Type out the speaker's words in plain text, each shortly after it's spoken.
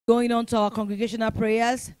Going on to our congregational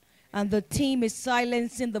prayers, and the theme is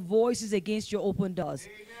silencing the voices against your open doors.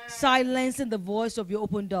 Amen. Silencing the voice of your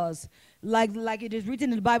open doors. Like it is written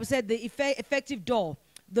in the Bible, said the effective door,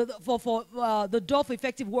 the door for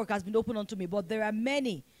effective work has been opened unto me, but there are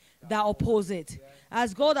many that oppose it.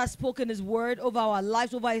 As God has spoken his word over our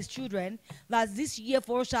lives, over his children, that this year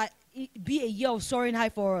for us shall be a year of soaring high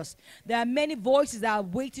for us. There are many voices that are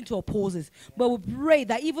waiting to oppose us. But we pray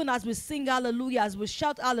that even as we sing hallelujah, as we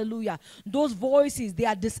shout hallelujah, those voices, they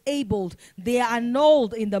are disabled. They are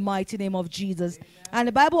annulled in the mighty name of Jesus. Amen. And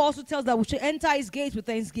the Bible also tells that we should enter his gates with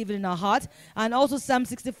thanksgiving in our heart. And also Psalm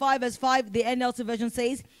 65 verse 5, the NLT version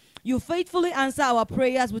says, you faithfully answer our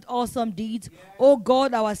prayers with awesome deeds. Yes. O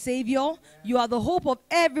God, our Savior, yes. You are the hope of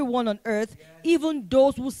everyone on earth, yes. Even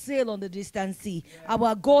those who sail on the distant sea. Yes.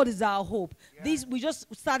 Our God is our hope. Yes. We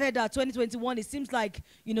just started 2021. It seems like,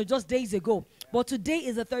 just days ago. Yes. But today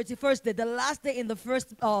is the 31st day, the last day in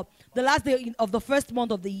the last day of the first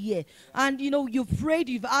month of the year. Yes. And you've prayed,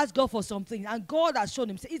 you've asked God for something, and God has shown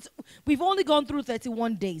himself. We've only gone through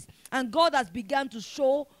 31 days, and God has begun to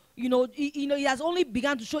show. He has only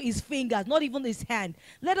begun to show his fingers, not even his hand.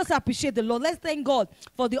 Let us appreciate the Lord. Let's thank God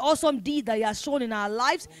for the awesome deed that he has shown in our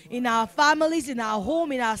lives, in our families, in our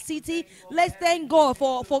home, in our city. Let's thank God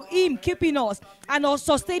for him keeping us and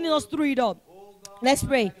sustaining us through it all. Let's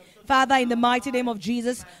pray. Father, in the mighty name of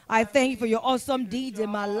Jesus, I thank you for your awesome deeds in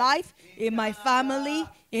my life, in my family,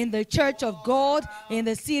 in the church of God, in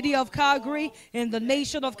the city of Calgary, in the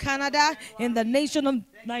nation of Canada, in the nation of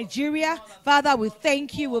Nigeria. Father, we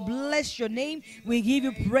thank you. We bless your name. We give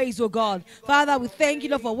you praise, oh God. Father, we thank you,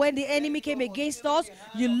 Lord, for when the enemy came against us,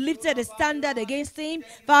 you lifted a standard against him.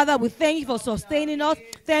 Father, we thank you for sustaining us.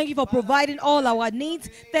 Thank you for providing all our needs.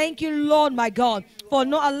 Thank you, Lord, my God, for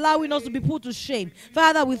not allowing us to be put to shame.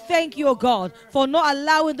 Father, we thank you, oh God, for not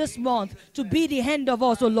allowing this month to be the end of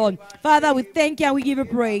us, oh Lord. Father, we thank you and we give you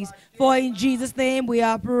praise. For in Jesus' name we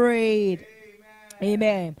are prayed.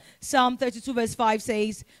 Amen. Psalm 32 verse 5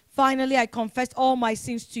 says, finally I confessed all my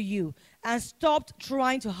sins to you and stopped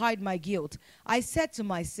trying to hide my guilt. I said to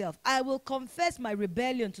myself, I will confess my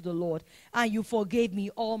rebellion to the Lord, and you forgave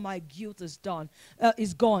me. All my guilt is gone.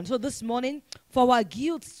 So this morning, for our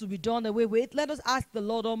guilt to be done away with, let us ask the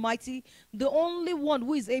Lord Almighty, the only one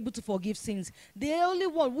who is able to forgive sins, the only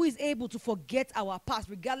one who is able to forget our past,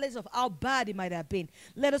 regardless of how bad it might have been.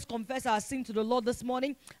 Let us confess our sin to the Lord this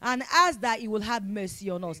morning and ask that he will have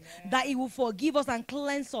mercy on us, that he will forgive us and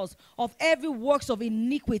cleanse us of every works of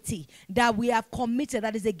iniquity that we have committed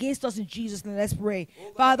that is against us in Jesus' name. Let's pray.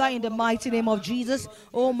 Father, in the mighty name of Jesus,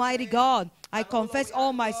 Almighty God, I confess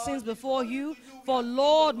all my sins before you. For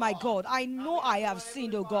Lord, my God, I know I have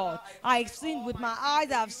sinned, oh God. I have sinned with my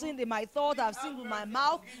eyes, I have sinned in my thought, I have sinned with my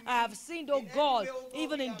mouth, I have sinned, oh God,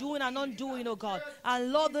 even in doing and undoing, oh God.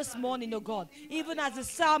 And Lord, this morning, oh God, even as the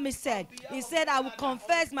psalmist said, he said, I will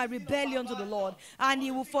confess my rebellion to the Lord, and he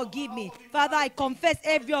will forgive me. Father, I confess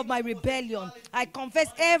every of my rebellion. I confess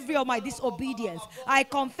every of my disobedience. I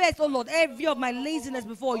confess, oh Lord, every of my laziness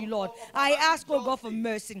before you, Lord. I ask, oh God, for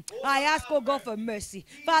mercy. I ask, oh God, for mercy.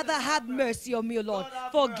 Father, have mercy on me, O Lord.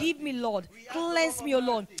 Forgive me, Lord. Cleanse me, O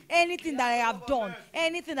Lord. Anything that I have done,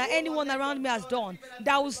 anything that anyone around me has done,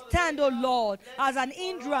 that will stand, O Lord, as an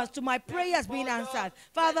hindrance to my prayers being answered.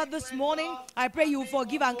 Father, this morning, I pray you will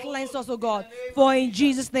forgive and cleanse us, O God. For in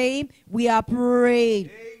Jesus' name, we are prayed.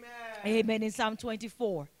 Amen. In Psalm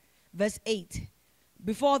 24, verse 8.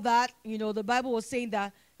 Before that, the Bible was saying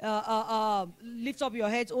that lift up your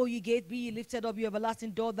heads, O ye gates, be ye lifted up, your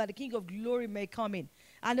everlasting door, that the King of glory may come in.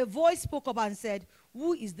 And a voice spoke up and said,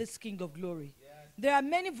 who is this King of glory? Yes. There are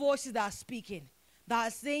many voices that are speaking, that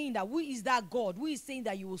are saying that, who is that God? Who is saying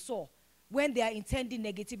that you will soar when they are intending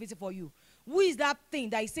negativity for you? Who is that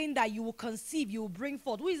thing that is saying that you will conceive, you will bring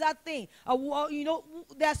forth? Who is that thing?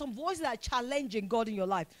 There are some voices that are challenging God in your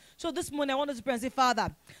life. So this morning I want to pray and say,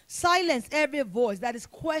 Father, silence every voice that is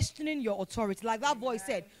questioning your authority. Like that voice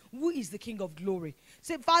said, who is the King of glory?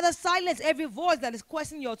 Say, Father, silence every voice that is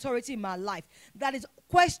questioning your authority in my life, that is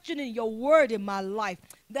questioning your word in my life,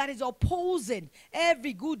 that is opposing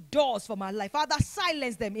every good doors for my life. Father,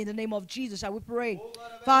 silence them in the name of Jesus. Shall we pray?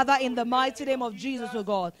 Father, in the mighty name of Jesus, oh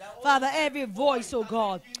God. Father, every voice, oh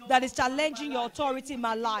God, that is challenging your authority in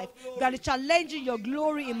my life, that is challenging your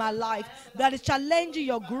glory in my life, that is challenging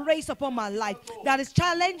your grace upon my life, that is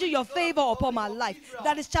challenging your favor upon my life,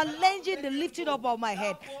 that is challenging the lifting up of my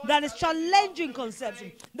head, that is challenging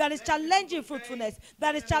conception, that is challenging fruitfulness,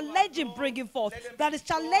 that is challenging bringing forth, that is is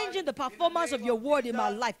challenging the performance of your word in my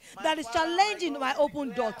life, that is challenging my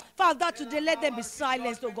open door. Father, today let them be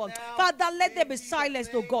silenced, oh God. Father, let them be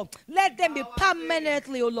silenced, oh God. Let them be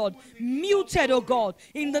permanently, oh Lord, muted, oh God,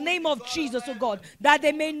 in the name of Jesus, oh God, that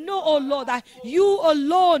they may know, oh Lord, that you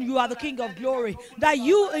alone, you are the King of glory, that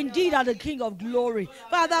you indeed are the King of glory.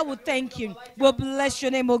 Father, we thank you. We'll bless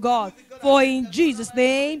your name, oh God, for in Jesus'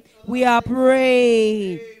 name we are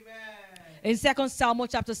praying. In 2 Samuel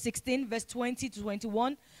chapter 16, verse 20 to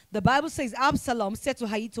 21, the Bible says, Absalom said to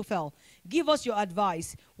Ahithophel, give us your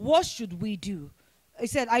advice. What should we do? He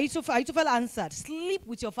said, Ahithophel answered, sleep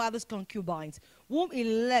with your father's concubines, whom he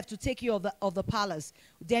left to take care of the palace.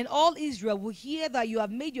 Then all Israel will hear that you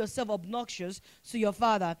have made yourself obnoxious to your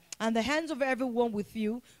father, and the hands of everyone with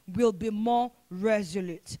you will be more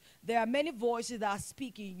resolute. There are many voices that are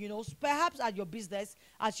speaking, perhaps at your business,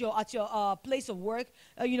 at your place of work,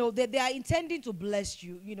 they are intending to bless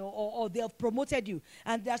you, or they have promoted you.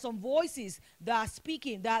 And there are some voices that are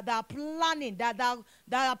speaking, that are planning, that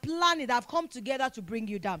have come together to bring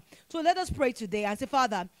you down. So let us pray today and say,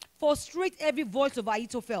 Father, frustrate every voice of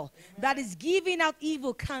Ahithophel that is giving out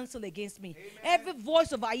evil counsel against me. Every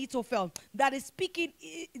voice of Ahithophel that is speaking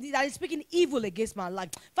evil against my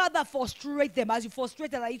life. Father, frustrate them as you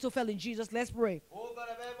frustrated Ahithophel in Jesus. Let's pray.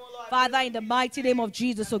 Father, in the mighty name of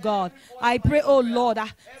Jesus, oh God, I pray, oh Lord,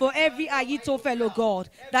 for every Ahithophel, oh God,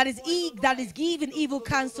 that is giving evil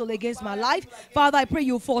counsel against my life. Father, I pray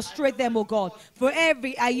you frustrate them, oh God. For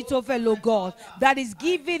every Ahithophel, oh God, that is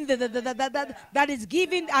giving that is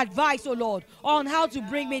giving advice, oh Lord, on how to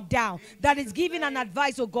bring me down. That is giving an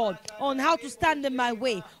advice, oh God, on how to stand in my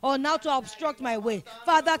way, on how to obstruct my way.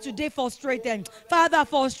 Father, today frustrate them. Father,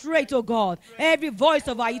 frustrate, oh God, every voice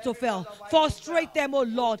of Ahithophel. Frustrate them, oh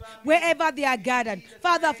Lord, wherever they are gathered.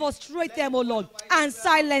 Father, frustrate them, oh Lord, and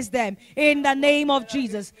silence them in the name of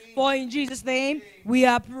Jesus. For in Jesus' name we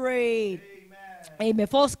are prayed. Amen.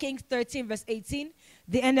 1 Kings 13 verse 18,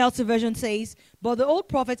 the NLT version says, but the old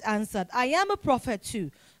prophet answered, I am a prophet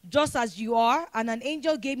too, just as you are, and an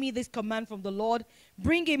angel gave me this command from the Lord,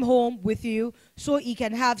 bring him home with you so he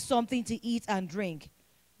can have something to eat and drink.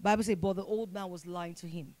 Bible says, but the old man was lying to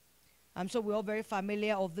him. I'm sure we're all very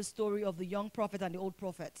familiar of the story of the young prophet and the old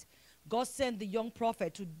prophet. God sent the young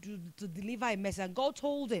prophet to deliver a message, and God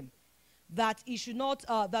told him that he should not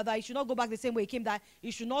that he should not go back the same way he came, that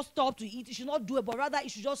he should not stop to eat, he should not do it, but rather he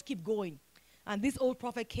should just keep going. And this old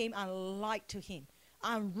prophet came and lied to him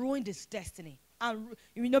and ruined his destiny. And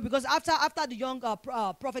because after the young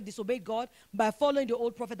prophet disobeyed God by following the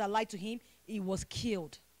old prophet that lied to him, he was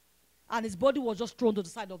killed, and his body was just thrown to the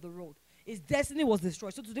side of the road. His destiny was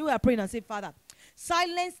destroyed. So today we are praying and say, Father,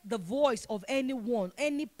 silence the voice of anyone,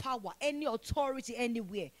 any power, any authority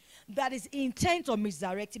anywhere that is intent on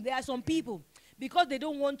misdirecting. There are some people, because they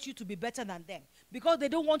don't want you to be better than them, because they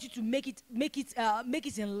don't want you to make it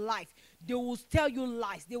in life, they will tell you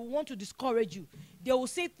lies. They will want to discourage you. They will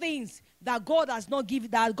say things that God has not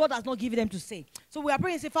given them to say. So we are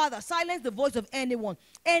praying and say, Father, silence the voice of anyone,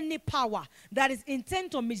 any power that is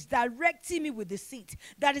intent on misdirecting me with deceit,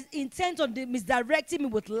 that is intent on misdirecting me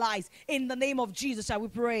with lies. In the name of Jesus, shall we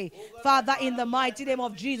pray? Father, in the mighty name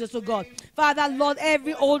of Jesus, oh God. Father, Lord,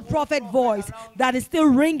 every old prophet voice that is still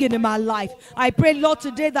ringing in my life, I pray, Lord,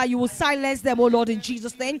 today that you will silence them, oh Lord, in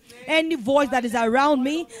Jesus' name. Any voice that is around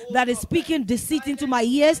me, that is speaking deceit into my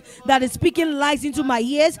ears, that is speaking lies into my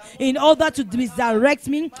ears, in order to misdirect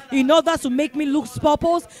me, in order to make me look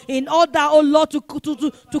purpose, in order, oh Lord, to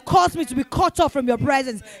cause me to be cut off from your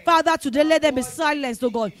presence. Father, today let them be silenced, oh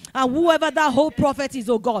God. And whoever that whole prophet is,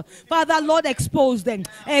 oh God, Father, Lord, expose them,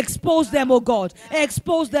 oh God,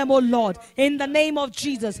 expose them, oh Lord, in the name of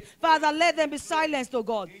Jesus. Father, let them be silenced, oh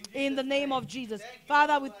God, in the name of Jesus.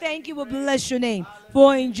 Father, we thank you, we bless your name,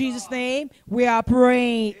 for in Jesus' name we are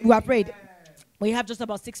praying. We are prayed. We have just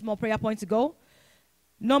about 6 more prayer points to go.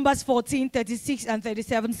 Numbers 14, 36 and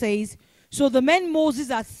 37 says, so the men Moses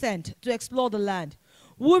had sent to explore the land,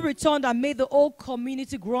 who returned and made the whole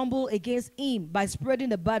community grumble against him by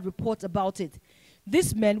spreading a bad report about it.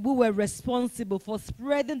 These men who were responsible for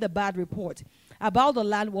spreading the bad report about the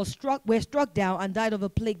land were struck down and died of a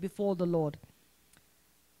plague before the Lord.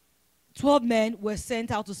 12 men were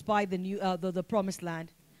sent out to spy the promised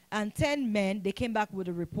land, and 10 men, they came back with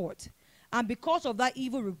a report. And because of that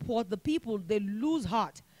evil report, the people, they lose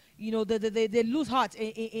heart. They lose heart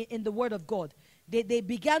in the word of God. They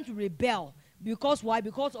began to rebel. Because why?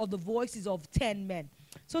 Because of the voices of 10 men.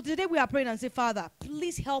 So today we are praying and say, Father,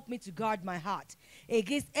 please help me to guard my heart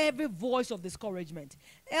against every voice of discouragement.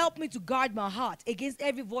 Help me to guard my heart against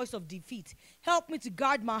every voice of defeat. Help me to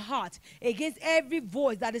guard my heart against every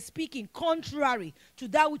voice that is speaking contrary to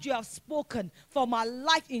that which you have spoken for my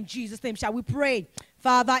life in Jesus' name. Shall we pray?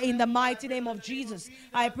 Father, in the mighty name of Jesus,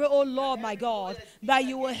 I pray, oh Lord, my God, that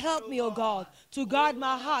you will help me, oh God, to guard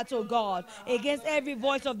my heart, oh God, against every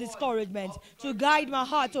voice of discouragement, to guide my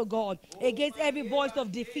heart, oh God, against every voice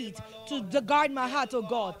of defeat, to guard my heart, oh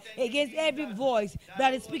God, against every voice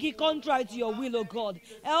that is speaking contrary to your will, oh God.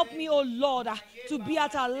 Help me, oh Lord, to be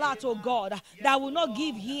at alert, oh God, that I will not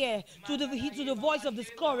give ear to the voice of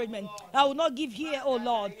discouragement. I will not give ear, oh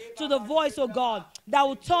Lord, to the voice, oh God, that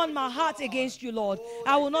will turn my heart against you, Lord.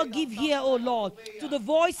 I will not give ear, oh Lord, to the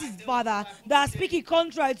voices, Father, that are speaking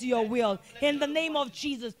contrary to your will. In the name of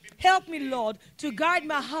Jesus, help me, Lord, to guard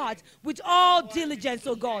my heart with all diligence,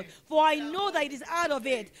 oh God. For I know that it is out of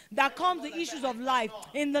it that comes the issues of life.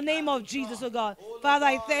 In the name of Jesus, oh God. Father,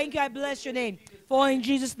 I thank you. I bless your name. For in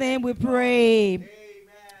Jesus' name we pray. Amen.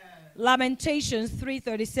 Lamentations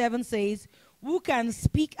 3:37 says, who can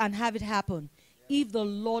speak and have it happen if the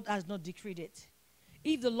Lord has not decreed it?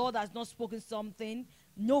 If the Lord has not spoken something,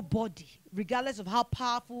 nobody, regardless of how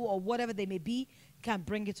powerful or whatever they may be, can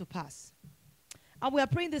bring it to pass. And we are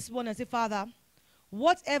praying this morning and say, Father,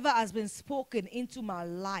 whatever has been spoken into my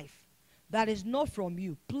life that is not from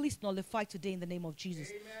you, please nullify today in the name of Jesus.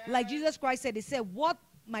 Amen. Like Jesus Christ said, he said, what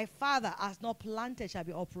my Father has not planted shall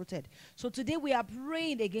be uprooted. So today we are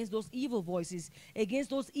praying against those evil voices,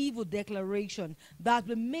 against those evil declarations that have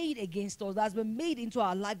been made against us, that has been made into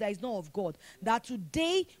our life that is not of God. That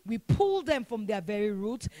today we pull them from their very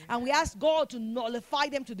roots and we ask God to nullify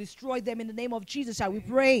them, to destroy them in the name of Jesus. Shall we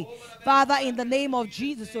pray? Father, in the name of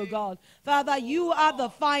Jesus, oh God. Father, you are the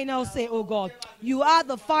final say, oh God. You are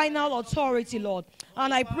the final authority, Lord.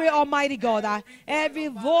 And I pray, Almighty God, that every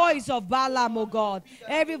voice of Balaam, oh God,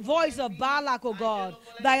 every voice of Balak, oh God,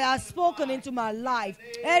 that has spoken into my life,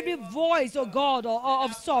 every voice, oh God,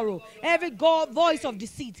 of sorrow, every voice of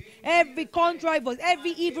deceit, every contrary voice,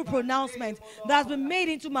 every evil pronouncement that has been made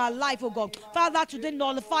into my life, oh God, Father, today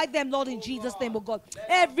nullify them, Lord, in Jesus' name, oh God.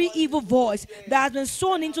 Every evil voice that has been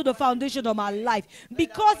sown into the foundation of my life,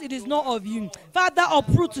 because it is not of you, Father,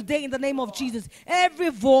 uproot today in the name of Jesus every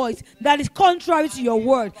voice that is contrary to your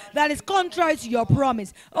word, that is contrary to your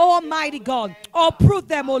promise. Oh, Almighty God, uproot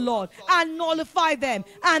them, oh Lord, and nullify them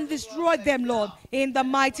and destroy them, Lord, in the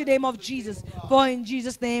mighty name of Jesus. For in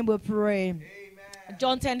Jesus' name we pray. Amen.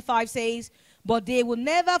 John 10:5 says, but they will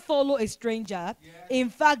never follow a stranger.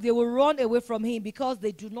 In fact, they will run away from him because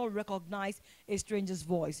they do not recognize a stranger's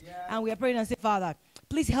voice. And we are praying and say, Father,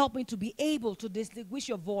 please help me to be able to distinguish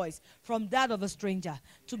your voice from that of a stranger,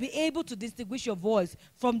 to be able to distinguish your voice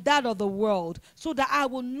from that of the world, so that I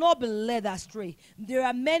will not be led astray. There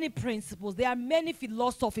are many principles, there are many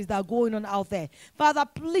philosophies that are going on out there. Father,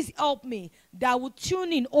 please help me that I will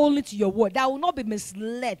tune in only to your word, that I will not be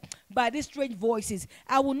misled by these strange voices.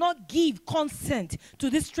 I will not give consent to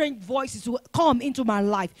these strange voices to come into my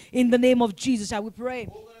life. In the name of Jesus, shall we pray?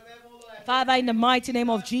 Father, in the mighty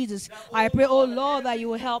name of Jesus, I pray, oh Lord, that you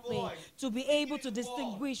will help me to be able to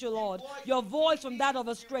distinguish, oh Lord, your voice from that of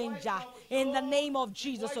a stranger. In the name of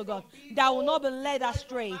Jesus, oh God, that I will not be led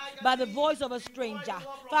astray by the voice of a stranger.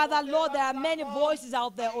 Father, Lord, there are many voices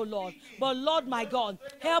out there, oh Lord. But Lord, my God,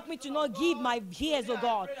 help me to not give my ears, oh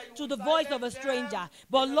God, to the voice of a stranger.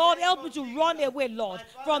 But Lord, help me to run away, Lord,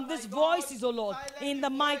 from these voices, oh Lord, in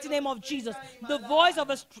the mighty name of Jesus. The voice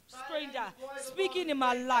of a stranger speaking in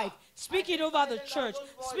my life, speaking over the church,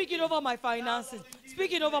 speaking over my finances,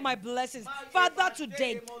 speaking over my blessings. Father,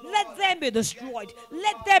 today, let them be destroyed.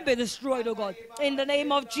 Let them be destroyed, oh God, in the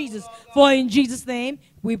name of Jesus. For in Jesus' name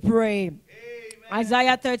we pray. Amen.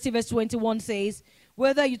 Isaiah 30:21 says,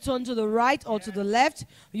 whether you turn to the right or to the left,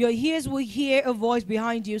 your ears will hear a voice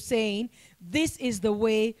behind you saying, this is the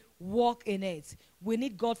way, walk in it. We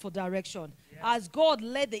need God for direction. As God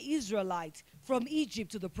led the Israelites from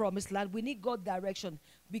Egypt to the promised land, we need God direction.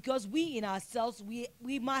 Because we in ourselves,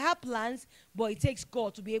 we might have plans, but it takes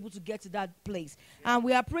God to be able to get to that place. And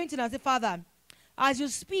we are praying tonight and say, Father, as you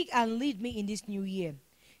speak and lead me in this new year,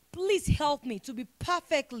 please help me to be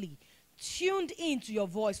perfectly tuned into your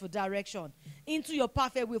voice for direction. into your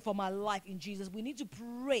perfect will for my life in Jesus. We need to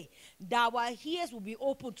pray that our ears will be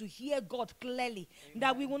open to hear God clearly,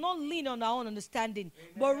 that we will not lean on our own understanding,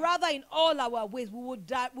 but rather in all our ways we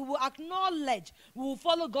will acknowledge, we will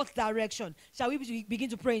follow God's direction. Shall we begin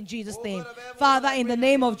to pray in Jesus' name? Father, in the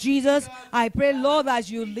name of Jesus, I pray, Lord,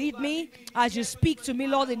 as you lead me, as you speak to me,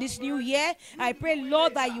 Lord, in this new year, I pray,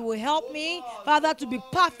 Lord, that you will help me, Father, to be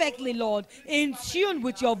perfectly, Lord, in tune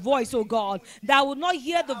with your voice, oh God, that I will not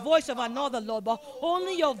hear the voice of another, Lord, but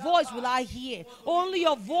only your voice will I hear. Only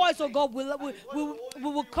your voice, oh God,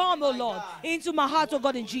 will come, oh Lord, into my heart, oh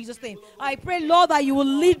God, in Jesus' name. I pray, Lord, that you will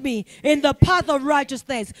lead me in the path of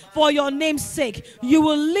righteousness for your name's sake. You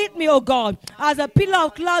will lead me, oh God, as a pillar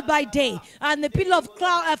of cloud by day and the pillar of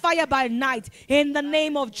fire by night, in the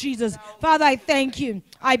name of Jesus. Father, I thank you.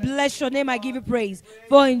 I bless your name. I give you praise.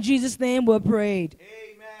 For in Jesus' name we're prayed.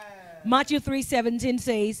 Amen. Matthew 3:17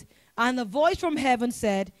 says, and the voice from heaven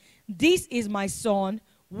said, this is my son,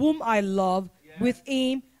 whom I love. With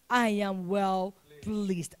him I am well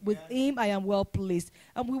pleased. With him I am well pleased.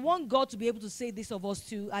 And we want God to be able to say this of us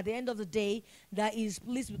too at the end of the day, that he is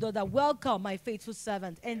pleased with us, that welcome my faithful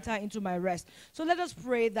servant, enter into my rest. So let us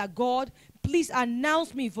pray that God, please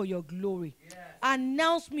announce me for your glory.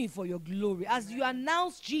 Announce me for your glory. As you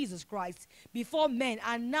announce Jesus Christ before men,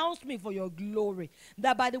 announce me for your glory.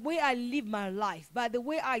 That by the way I live my life, by the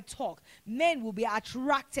way I talk, men will be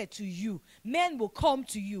attracted to you. Men will come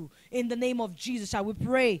to you in the name of Jesus. Shall we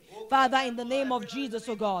pray? Father, in the name of Jesus,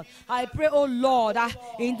 oh God, I pray, oh Lord,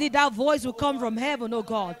 indeed that voice will come from heaven, oh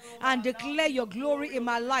God, and declare your glory in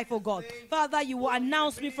my life, oh God. Father, you will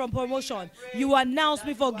announce me from promotion. You will announce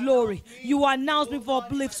me for glory. You will announce me for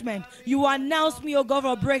upliftment. You will announce me, oh God,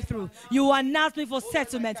 for breakthrough. You will announce me for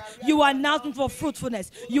settlement. You will announce me for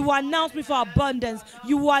fruitfulness. You will announce me for abundance.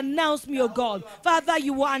 You will announce me, oh God. Father,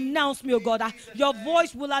 you will announce me, oh God. Your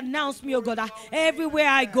voice will announce me, oh God. Everywhere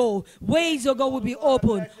I go, ways, oh God, will be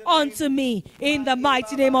open unto me in the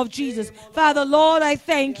mighty name of Jesus. Father, Lord, I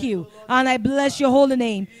thank you and I bless your holy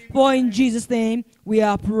name. For in Jesus' name we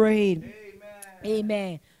are prayed.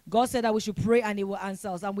 Amen. God said that we should pray and he will answer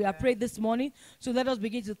us. And we have prayed this morning. So let us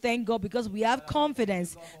begin to thank God because we have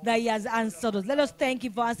confidence that he has answered us. Let us thank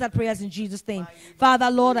him for answered prayers in Jesus' name.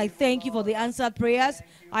 Father, Lord, I thank you for the answered prayers.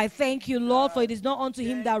 I thank you, Lord, for it is not unto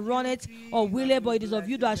him that runneth or willeth, but it is of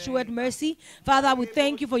you that showeth mercy. Father, we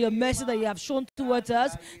thank you for your mercy that you have shown towards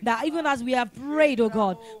us, that even as we have prayed, oh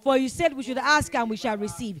God, for you said we should ask and we shall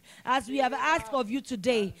receive. As we have asked of you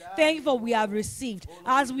today, thank you for we have received.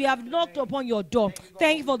 As we have knocked upon your door,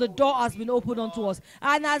 thank you for the door has been opened unto us.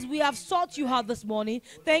 And as we have sought you out this morning,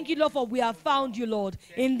 thank you, Lord, for we have found you, Lord,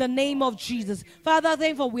 in the name of Jesus. Father,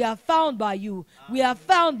 thank you for we are found by you. We are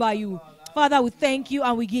found by you. Father, we thank you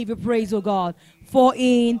and we give you praise, oh God. For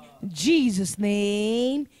in Jesus'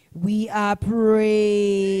 name we are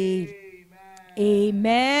prayed.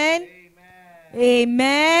 Amen.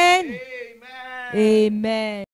 Amen. Amen. Amen.